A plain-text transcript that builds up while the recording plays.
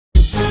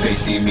they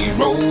see me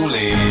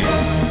rolling,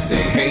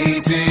 they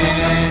hating,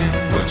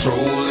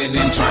 patrolling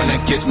and trying to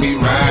catch me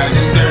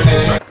riding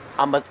dirty.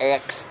 I must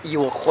ask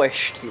you a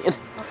question.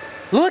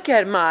 Look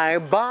at my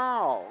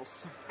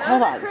balls.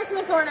 Hold on.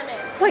 Christmas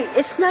ornaments. Wait,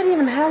 it's not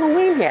even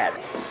Halloween yet.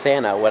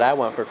 Santa, what I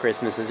want for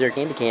Christmas is your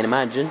candy cane in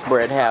my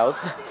gingerbread house.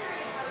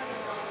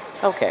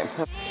 Okay.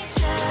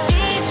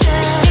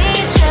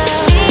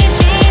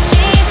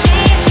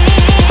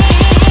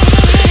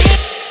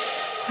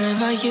 Where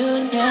are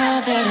you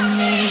now that I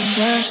need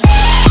you?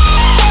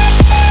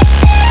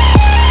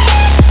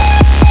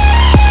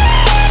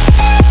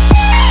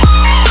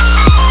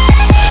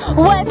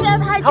 What's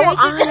up,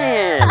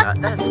 Hydration?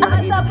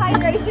 What's up,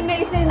 Hydration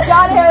Nation?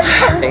 John Harris.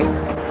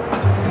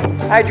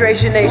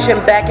 Hydration Nation,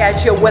 back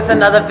at you with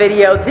another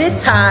video.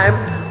 This time,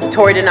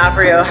 Tori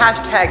Donofrio,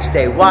 hashtag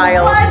stay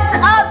wild.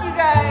 What's up, you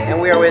guys?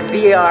 And we are with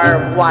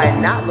VR Why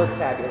Not Look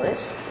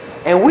Fabulous.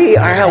 And we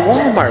are at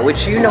Walmart,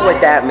 which you know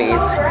what that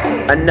means.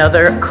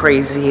 Another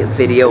crazy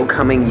video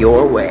coming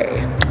your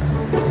way.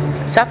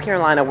 South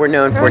Carolina, we're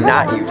known for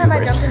not YouTubers. One time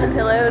I jumped in the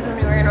pillows when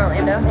we were in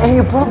Orlando. And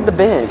you broke the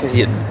bin because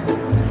you're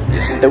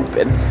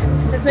stupid.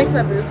 This makes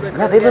my boobs look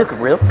No, they look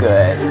real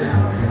good.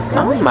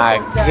 Oh my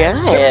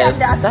goodness,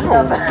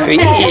 so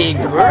big,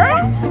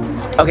 girl.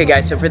 Okay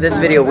guys, so for this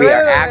video, we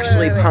are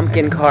actually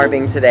pumpkin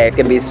carving today. It's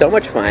gonna be so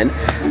much fun.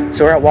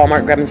 So we're at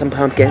Walmart grabbing some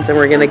pumpkins and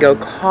we're gonna go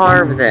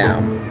carve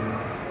them.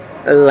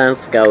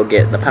 Let's go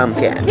get the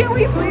pumpkin. Can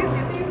we please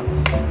get these?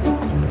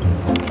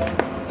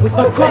 With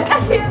my crooks. I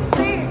can't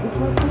see.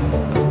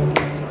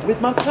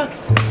 With my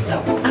crooks.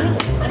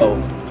 Oh,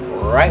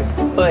 right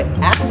foot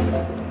out.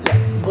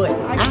 Left foot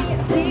out. I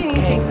can't see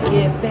anything. Can't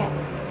get back.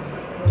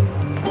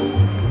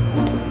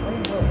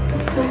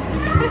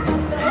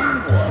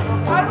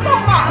 I don't know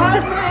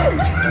my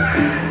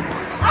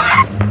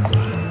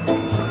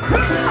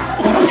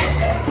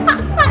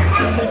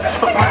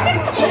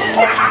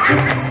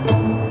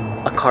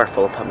A car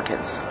full of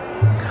pumpkins.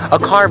 A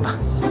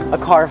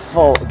car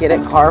full. Get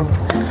it? Carved?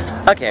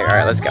 Okay,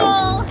 alright, let's go.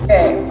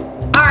 Okay.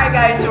 Alright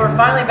guys, so we're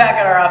finally back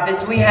at our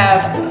office. We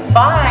have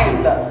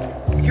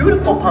 5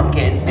 beautiful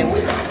pumpkins and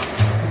we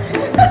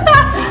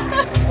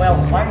well,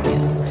 why are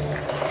these?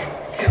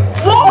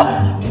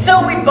 Whoa!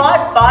 So we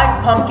bought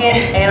 5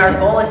 pumpkins and our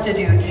goal is to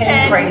do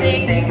 10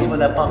 crazy things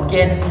with a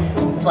pumpkin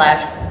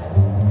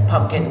 /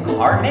 pumpkin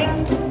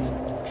carving.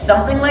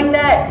 Something like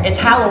that. It's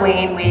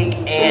Halloween week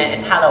and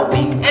it's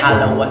Halloween. I don't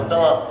know what's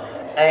up.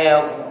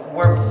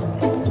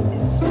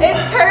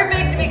 It's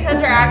perfect because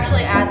we're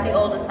actually at the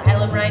old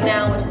asylum right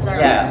now, which is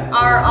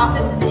our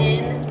office is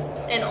in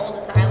an old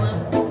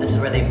asylum. This is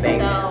where they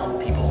bake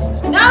people.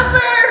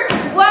 Number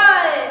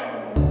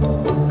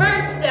 1!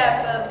 First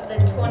step of the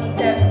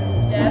 27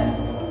 steps.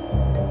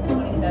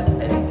 27,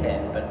 that's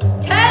 10, but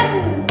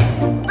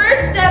 10!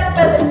 First step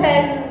of the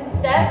 10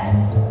 steps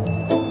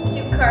to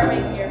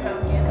carving your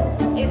pumpkin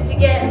is to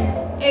get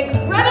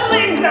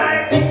incredibly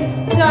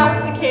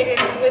intoxicated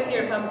with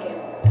your pumpkin.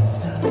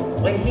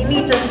 Wait, he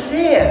needs a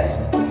sieve.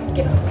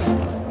 Get up.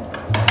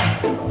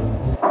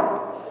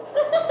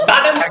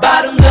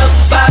 Bottoms up,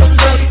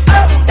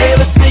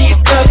 ever see you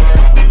cup?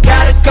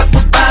 Got a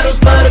couple bottles,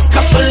 but a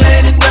couple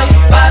ain't enough.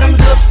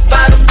 Bottoms up,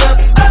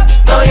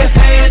 throw your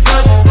hands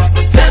up.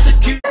 That's a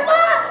cute.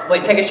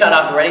 Wait, take a shot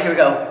off. You ready? Here we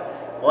go.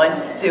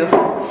 1, 2.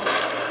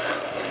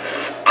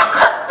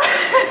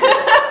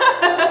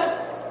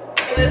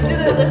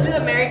 Let's do the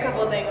married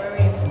couple thing where we.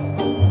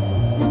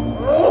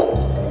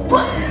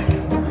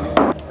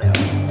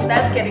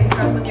 That's getting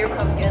drunk with your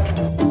pumpkin.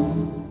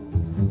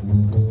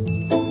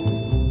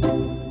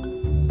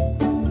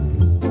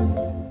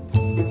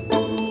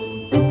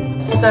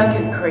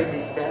 Second crazy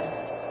step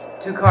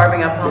to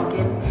carving a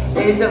pumpkin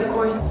is, of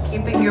course,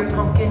 keeping your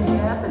pumpkin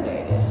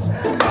caffeinated.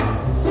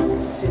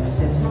 Sip,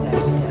 sip,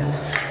 step, step.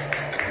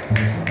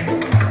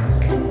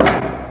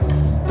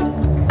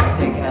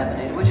 Stay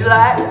caffeinated. Would you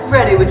like,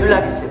 Freddie? Would you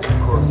like a sip, of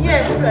course?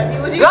 Yes, Freddie.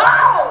 Would you? Go!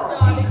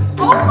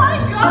 Oh my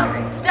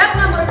God! Step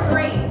number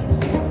 3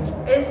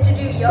 is to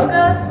do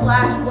yoga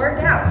 /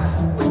 work out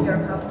with your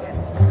pumpkin.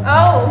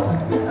 Oh.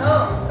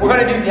 We're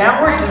gonna do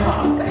downward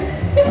dog.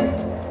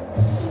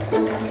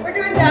 We're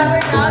doing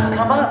downward dog.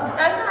 Come up.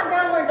 That's not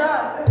downward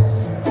dog.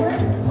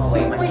 Oh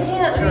wait, We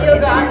can't do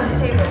yoga on this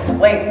table.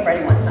 Wait,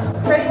 Freddie wants some.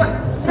 Freddie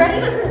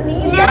doesn't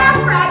need that.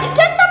 Freddie,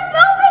 get the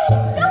movie.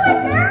 Do it,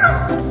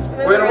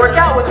 girl. We're gonna work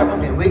out with our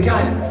pumpkin. We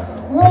got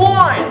 1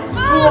 squat.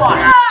 Oh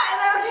God,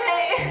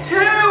 okay. 2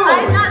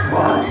 I'm not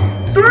squat.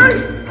 3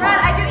 Brad,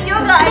 I do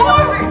yoga. I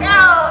don't work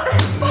out.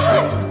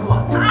 5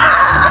 squat. Ah,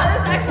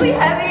 this is actually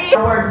heavy.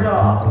 Downward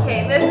dog.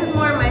 Okay, this is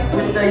more my With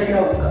speed. the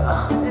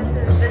yoga. This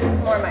is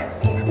more my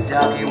speed.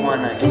 Dog, you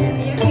wanna get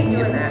You keep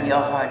doing that. your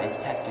heart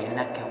attack and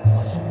I can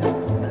watch it.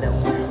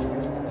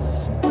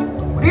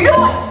 What are you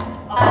doing?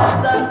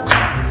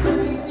 Let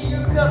me see you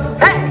come.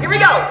 Hey, here we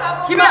go.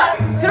 Keep it up.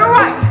 To the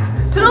right.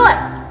 To the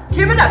left.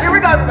 Keep it up. Here we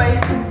go, everybody.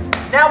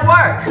 Now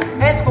work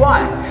and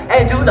squat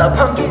and do the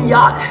pumpkin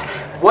yacht.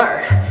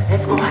 work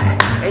and squat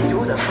and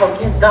do the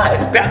pumpkin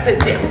dive. Bounce it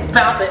down,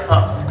 bounce it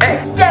up.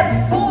 Hey.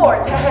 Step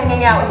 4 to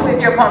hanging out with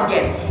your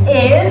pumpkin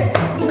is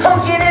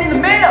pumpkin in the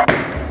middle.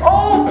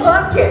 Oh,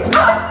 pumpkin.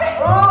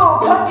 Oh,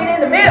 pumpkin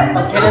in the middle.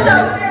 Pumpkin in the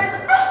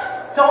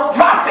middle. Don't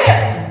drop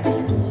it.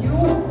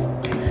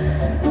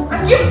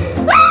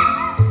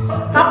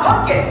 Hot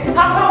pumpkin,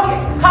 hot pumpkin,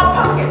 hot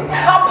pumpkin,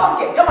 hot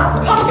pumpkin. Come on,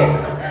 pumpkin.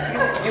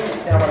 You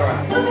now run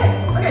around. Okay.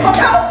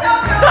 No.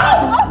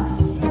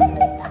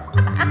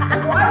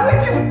 Why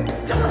would you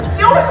do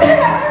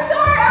that? I'm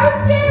sorry, I was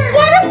scared.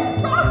 What is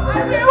wrong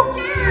with you?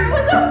 Scared.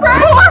 I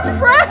was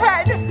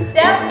afraid.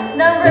 Step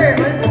number,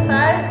 what is this, 5?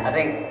 I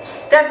think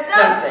step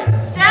something.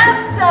 Step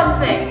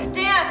something.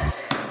 Dance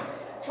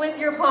with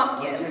your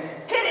pumpkin.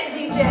 Hit it,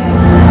 DJ.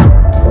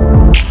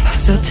 I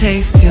still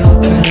taste your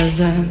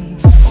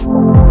presence.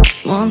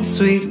 One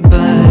sweet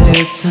but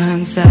it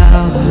turns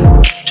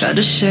sour. Try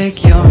to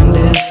shake your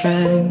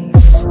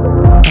indifference,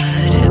 but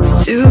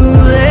it's too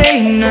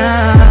late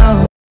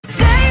now.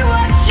 Say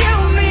what you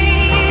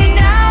mean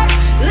out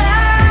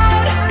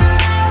loud.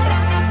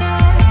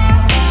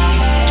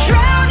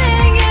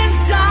 Drowning in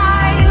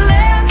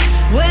silence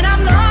when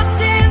I'm lost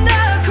in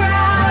the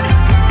crowd.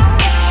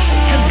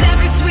 'Cause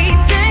every sweet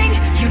thing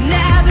you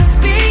never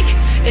speak,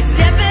 it's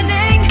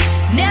deafening,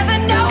 never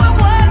knowing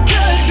what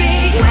could be.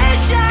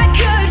 Wish I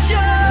could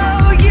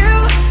show you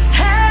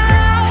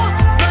how,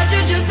 but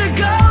you're just a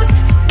ghost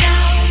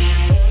now.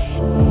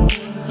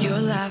 Your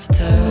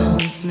laughter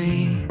haunts me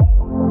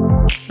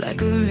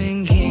like a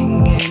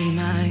ringing in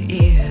my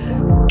ear.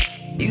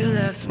 You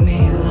left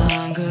me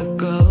long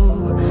ago,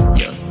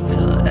 you're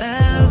still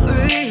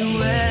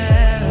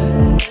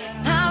everywhere.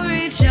 I'll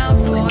reach out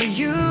for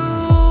you,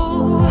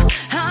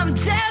 I'm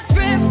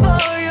desperate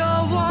for your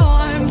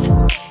warmth.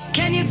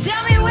 Can you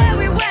tell me where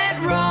we went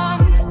wrong?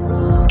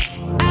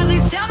 At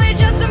least tell me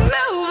just to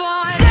move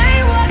on.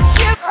 Say what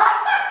you...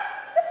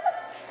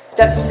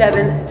 Step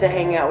 7 to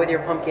hang out with your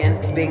pumpkin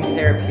is being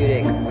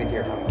therapeutic with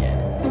your pumpkin.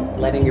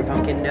 Letting your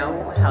pumpkin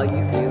know how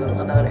you feel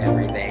about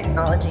everything.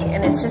 Technology,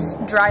 and it's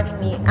just driving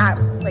me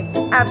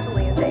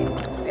absolutely insane,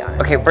 to be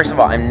honest. Okay, first of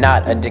all, I'm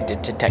not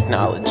addicted to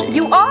technology.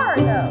 You are,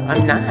 though.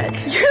 I'm not.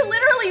 You're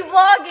literally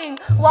vlogging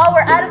while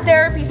we're at a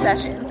therapy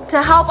session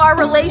to help our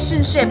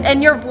relationship,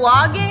 and you're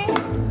vlogging?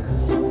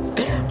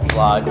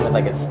 Vlog with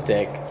like a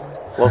stick.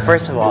 Well,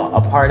 first of all,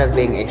 a part of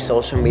being a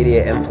social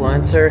media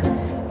influencer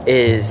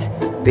is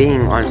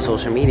being on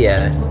social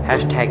media,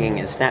 hashtagging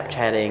and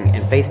Snapchatting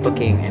and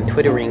Facebooking and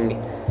Twittering,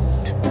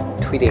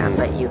 tweeting. Yeah,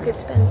 but you could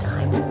spend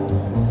time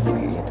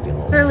Okay, you have to be a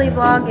little. literally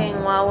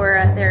vlogging while we're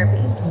at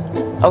therapy.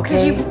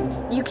 Okay.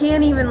 Because you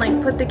can't even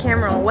like put the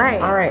camera away.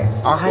 All right,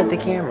 I'll hide the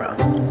camera.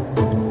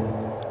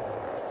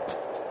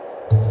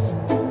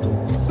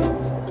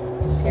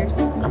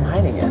 Seriously? I'm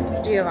hiding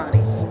it.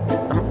 Giovanni.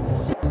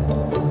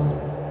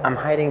 I'm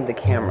hiding the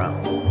camera.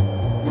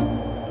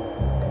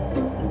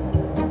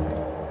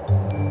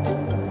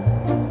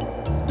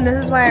 And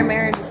this is why our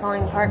marriage is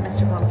falling apart,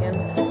 Mr.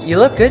 Pumpkin. You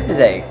look good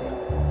today.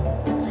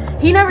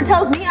 He never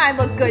tells me I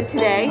look good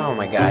today. Oh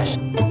my gosh.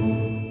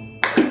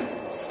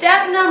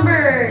 Step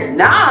number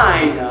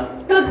 9.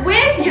 cook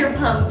with your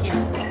pumpkin.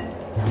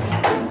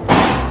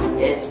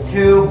 It's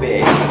too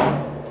big.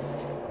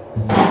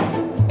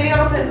 Maybe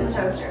I'll put it in the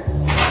toaster.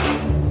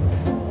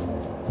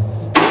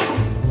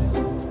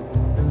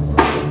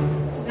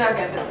 It's not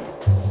good.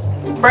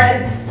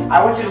 Brandon,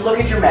 I want you to look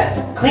at your mess.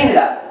 Clean it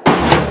up.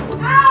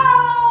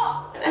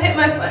 Ow! I hit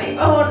my funny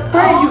bone.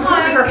 Brandon, Oh you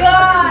my hurt her.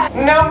 god!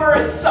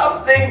 Number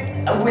something.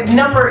 With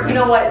number, you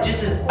know what?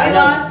 Just as I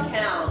lost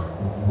count.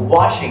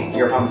 washing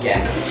your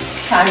pumpkin.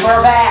 Time for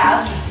a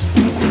bath.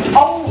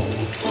 Oh!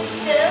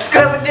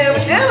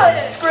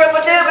 Scrub-a-dooba-doo!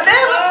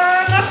 Scrub-a-dooba-doo!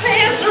 My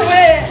pants are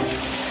wet!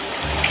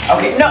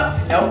 Okay,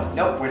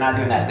 no, we're not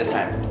doing that this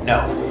time.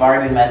 No, we've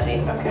already been messy.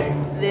 Okay.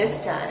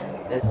 This time.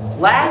 This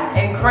last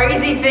and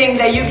crazy thing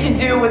that you can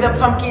do with a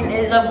pumpkin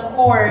is, of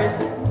course,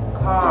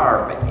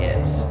 carve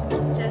it.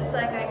 Just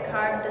like I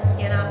carved the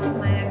skin off of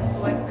my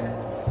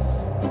ex-boyfriends.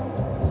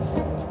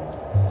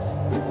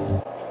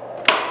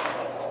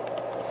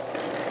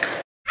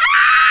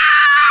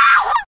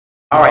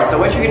 Alright, so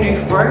what you're going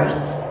to do first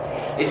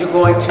is you're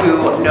going to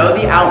know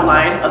the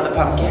outline of the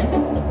pumpkin.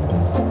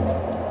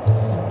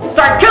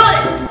 Start killing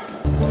it!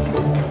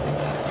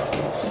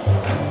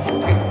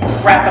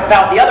 Crap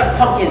about the other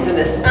pumpkins in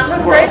this I'm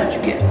world. afraid. That's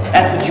what you get.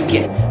 That's what you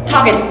get.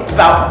 Talking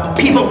about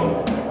people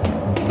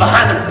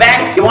behind their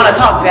backs. You want to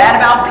talk bad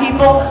about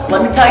people?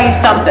 Let me tell you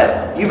something.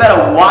 You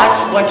better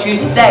watch what you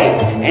say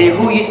and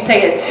who you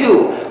say it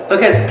to,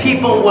 because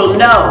people will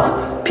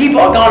know. People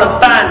are going to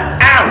find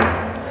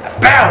out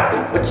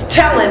about what you're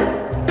telling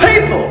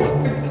people.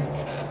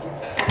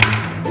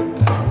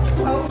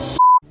 Oh,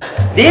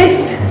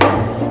 This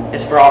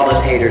is for all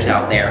those haters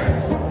out there.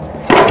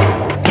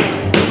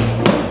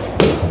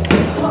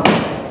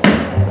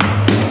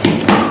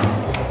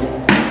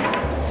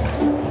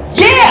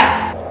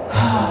 Yeah!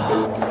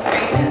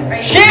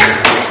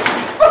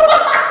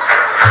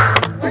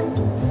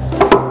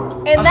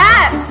 And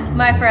that,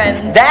 my friend,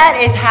 friends. That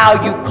is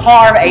how you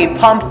carve a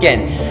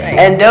pumpkin. Right.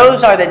 And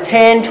those are the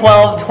 10,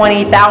 12,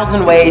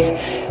 20,000 ways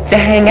to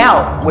hang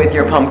out with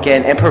your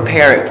pumpkin and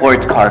prepare it for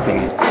its carving.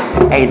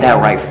 Ain't that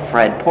right,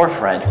 Fred? Poor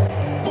Fred.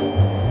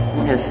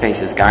 His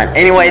face is gone.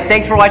 Anyway,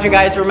 thanks for watching,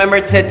 guys. Remember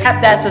to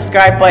tap that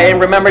subscribe button.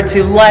 Remember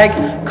to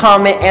like,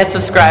 comment, and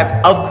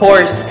subscribe. Of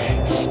course,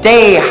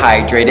 stay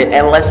hydrated.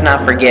 And let's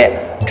not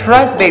forget,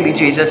 trust baby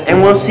Jesus.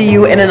 And we'll see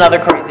you in another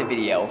crazy